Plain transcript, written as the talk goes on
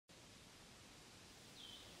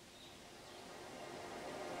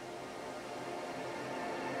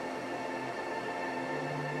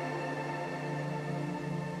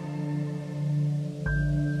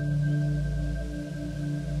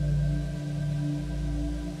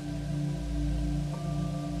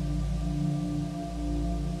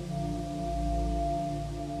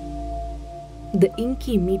The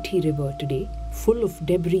inky Mithi river today, full of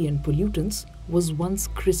debris and pollutants, was once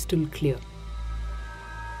crystal clear.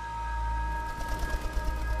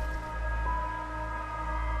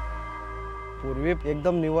 पूर्वी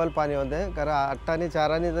एकदम निव्वळ पाणी होते, कारण 8 आणि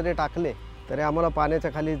 4 जरी टाकले तरी आम्हाला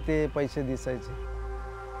पाण्याच्या खाली ते पैसे दिसायचे.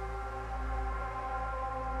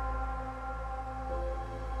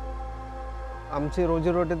 आमची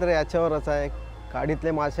रोजीरोटी तर याच्यावरच आहे.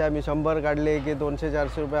 काडीतले मासे आम्ही 100 काढले की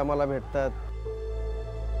 200-400 रुपये आम्हाला भेटतात.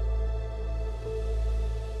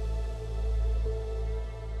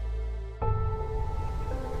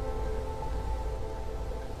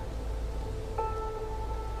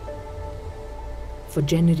 For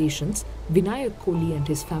generations, Vinayak Kohli and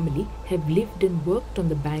his family have lived and worked on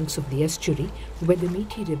the banks of the estuary where the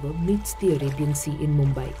Mithi river meets the Arabian Sea in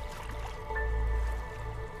Mumbai.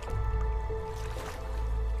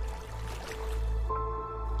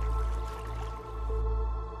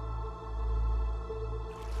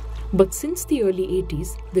 But since the early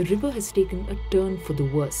 80s, the river has taken a turn for the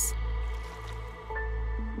worse.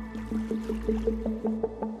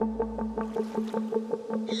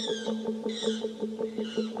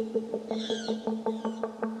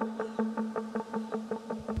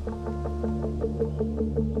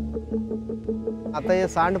 आता हे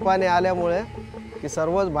सांडपाणी आल्यामुळे की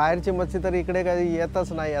सर्वच बाहेरची मच्छी तर इकडे काही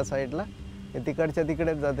येतच नाही या साईडला, तिकडच्या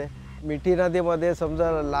तिकडेच जाते. मिठी नदीमध्ये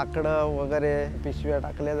समजा लाकडं वगैरे पिशव्या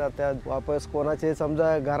टाकल्या जातात. वापस कोणाचे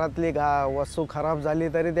समजा घरातली वस्तू खराब झाली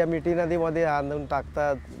तरी त्या मिठी नदीमध्ये आणून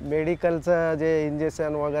टाकतात. मेडिकलचं जे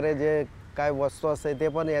इंजेक्शन वगैरे जे काय वस्तू असते ते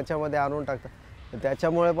पण याच्यामध्ये आणून टाकतात.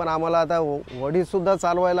 त्याच्यामुळे पण आम्हाला आता होडीसुद्धा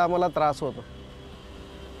चालवायला आम्हाला त्रास होतो.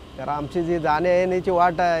 कारण आमची जी जाण्या येण्याची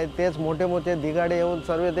वाट आहे तेच मोठे मोठे दिगाडे येऊन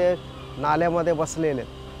सर्व ते नाल्यामध्ये बसलेले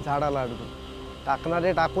झाडाला अडकून.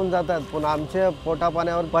 टाकणारे टाकून जातात, पण आमच्या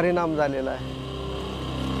पोटापाण्यावर परिणाम झालेला आहे.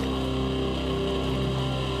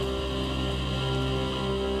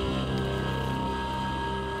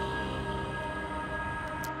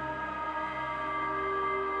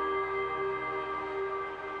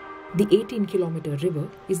 The 18-kilometer river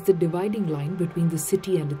is the dividing line between the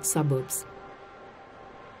city and its suburbs.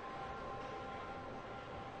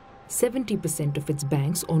 70% of its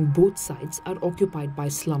banks on both sides are occupied by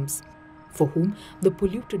slums, for whom the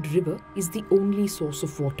polluted river is the only source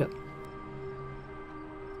of water.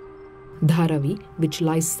 Dharavi, which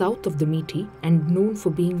lies south of the Mithi and known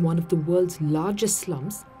for being one of the world's largest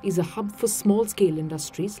slums, is a hub for small-scale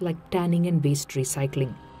industries like tanning and waste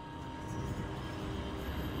recycling.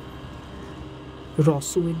 Raw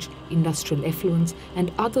sewage, industrial effluents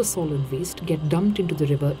and other solid waste get dumped into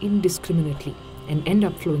the river indiscriminately and end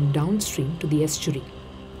up flowing downstream to the estuary,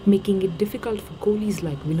 making it difficult for Kolis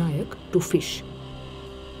like Vinayak to fish.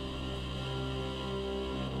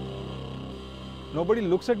 Nobody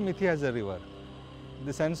looks at Mithi as a river.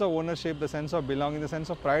 The sense of ownership, the sense of belonging, the sense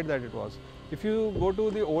of pride that it was. If you go to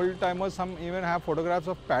the old timers, some even have photographs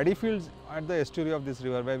of paddy fields at the estuary of this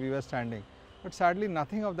river where we were standing. But sadly,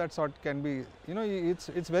 nothing of that sort can be,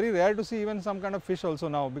 it's very rare to see even some kind of fish also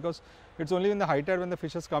now, because it's only in the high tide when the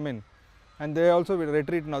fishes come in. And they also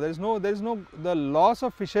retreat now. The loss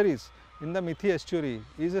of fisheries in the Mithi estuary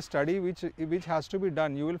is a study which has to be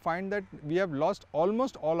done. You will find that we have lost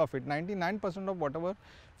almost all of it. 99% of whatever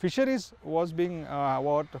fisheries was being,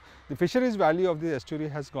 the fisheries value of the estuary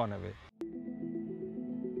has gone away.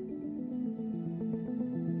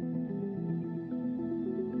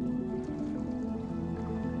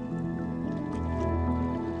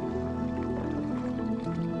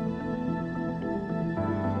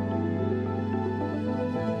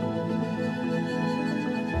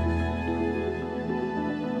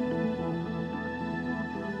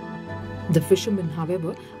 The fishermen,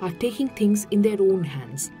 however, are taking things in their own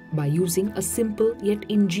hands by using a simple yet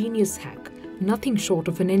ingenious hack, nothing short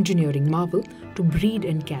of an engineering marvel, to breed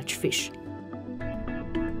and catch fish.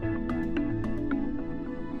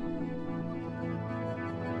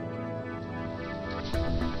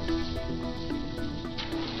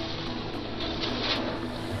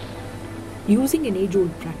 Using an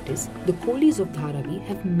age-old practice, the Kolis of Dharavi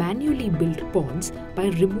have manually built ponds by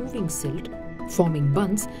removing silt, forming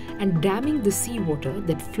bunds and damming the seawater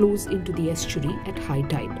that flows into the estuary at high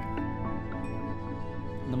tide.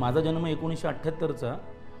 माझा जन्म 1978चा.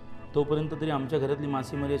 तोपर्यंत तरी आमच्या घरातली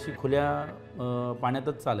मासेमारी अशी खुल्या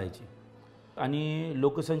पाण्यातच चालायची. आणि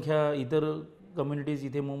लोकसंख्या इतर कम्युनिटीज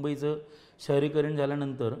इथे मुंबईचं शहरीकरण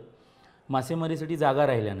झाल्यानंतर मासेमारीसाठी जागा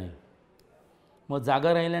राहिल्या नाही. मग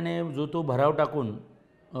जागा राहिल्याने जो तो भराव टाकून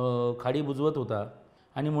खाडी बुजवत होता.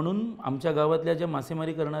 आणि म्हणून आमच्या गावातल्या ज्या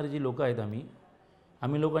मासेमारी करणारी जी लोक आहेत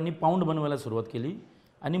आम्ही लोकांनी पाऊंड बनवायला सुरुवात केली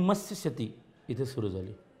आणि मत्स्य शेती इथे सुरू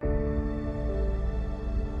झाली.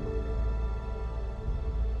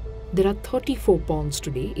 There are 34 ponds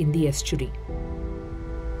today in the estuary.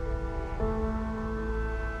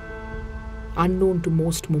 Unknown to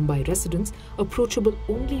most Mumbai residents, approachable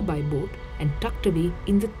only by boat and tucked away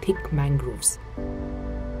in the thick mangroves.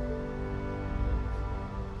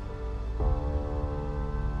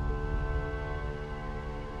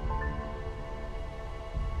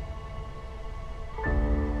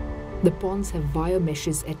 The ponds have wire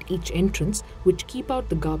meshes at each entrance which keep out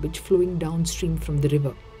the garbage flowing downstream from the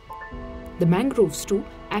river. The mangroves too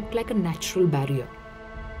act like a natural barrier.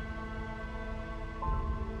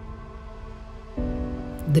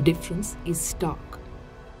 The difference is stark.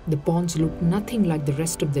 The ponds look nothing like the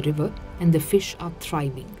rest of the river and the fish are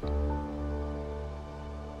thriving.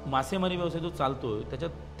 मासेमारी व्यवसाय जो चालतोय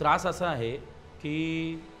त्याच्यात त्रास असा आहे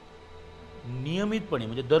की नियमितपणे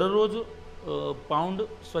म्हणजे दररोज पाऊंड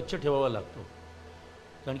स्वच्छ ठेवावा लागतो,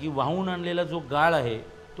 कारण की वाहून आणलेला जो गाळ आहे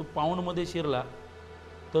तो पाऊंडमध्ये शिरला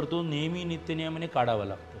तर तो नेहमी नित्यनियमाने काढावा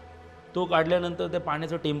लागतो. तो काढल्यानंतर त्या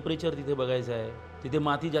पाण्याचं टेम्परेचर तिथे बघायचं आहे, तिथे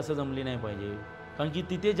माती जास्त जमली नाही पाहिजे, कारण की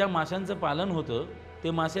तिथे ज्या माशांचं पालन होतं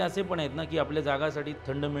ते मासे असे पण आहेत ना की आपल्या जागासाठी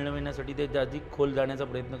थंड मिळवण्यासाठी ते अधिक खोल जाण्याचा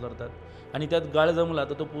प्रयत्न करतात आणि त्यात गाळ जमला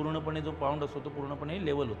तर तो पूर्णपणे जो पाऊंड असतो तो पूर्णपणे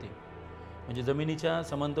लेवल होते, म्हणजे जमिनीच्या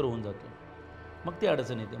समांतर होऊन जातो, मग ती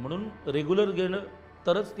अडचण येते. म्हणून रेग्युलर गेलं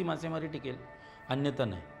तरच ती मासेमारी टिकेल, अन्यथा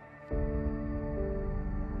नाही.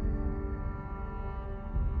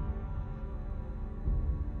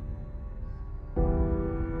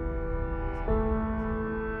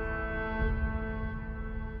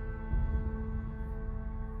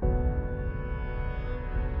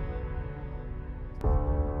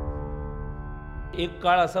 एक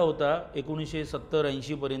काळ असा होता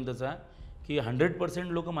 1970-80 पर्यंतचा की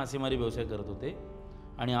 100% लोक मासेमारी व्यवसाय करत होते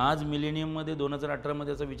आणि आज मिलेनियममध्ये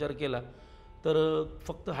 2018 असा विचार केला तर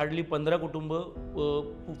फक्त हार्डली 15 कुटुंब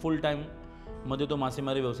फुल टाईममध्ये तो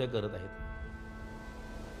मासेमारी व्यवसाय करत आहेत.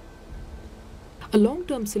 A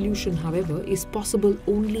long-term solution, however, is possible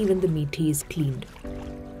only when the Mithi is cleaned.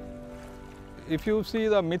 If you see,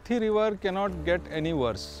 the Mithi river cannot get any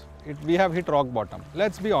worse. We have hit rock bottom.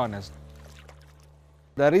 Let's be honest.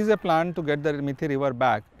 There is a plan to get the Mithi river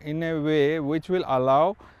back in a way which will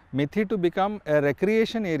allow Mithi to become a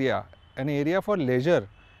recreation area, an area for leisure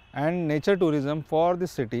and nature tourism for the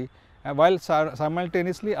city, while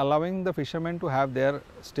simultaneously allowing the fishermen to have their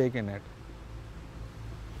stake in it.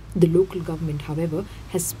 The local government, however,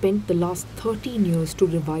 has spent the last 13 years to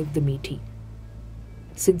revive the Mithi.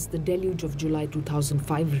 Since the deluge of July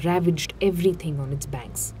 2005 ravaged everything on its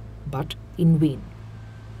banks, but in vain.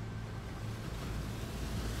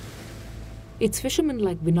 It's fishermen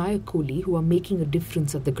like Kolis who are making a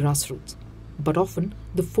difference at the grassroots. But often,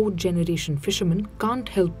 the fourth generation fishermen can't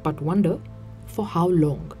help but wonder for how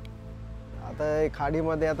long. आता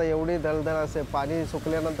खाडीमध्ये आता एवढी दलदल असते, पाणी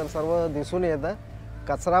सुकल्यानंतर सर्व दिसून येतं,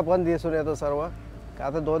 कचरा पण दिसून येतो सर्व.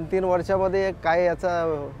 आता 2-3 वर्षामध्ये काय याचा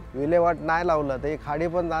विल्हेवाट नाही लावला तर ही खाडी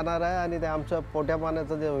पण जाणार आहे आणि ते आमचा पोट्या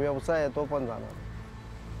पाण्याचा जो व्यवसाय आहे तो पण जाणार.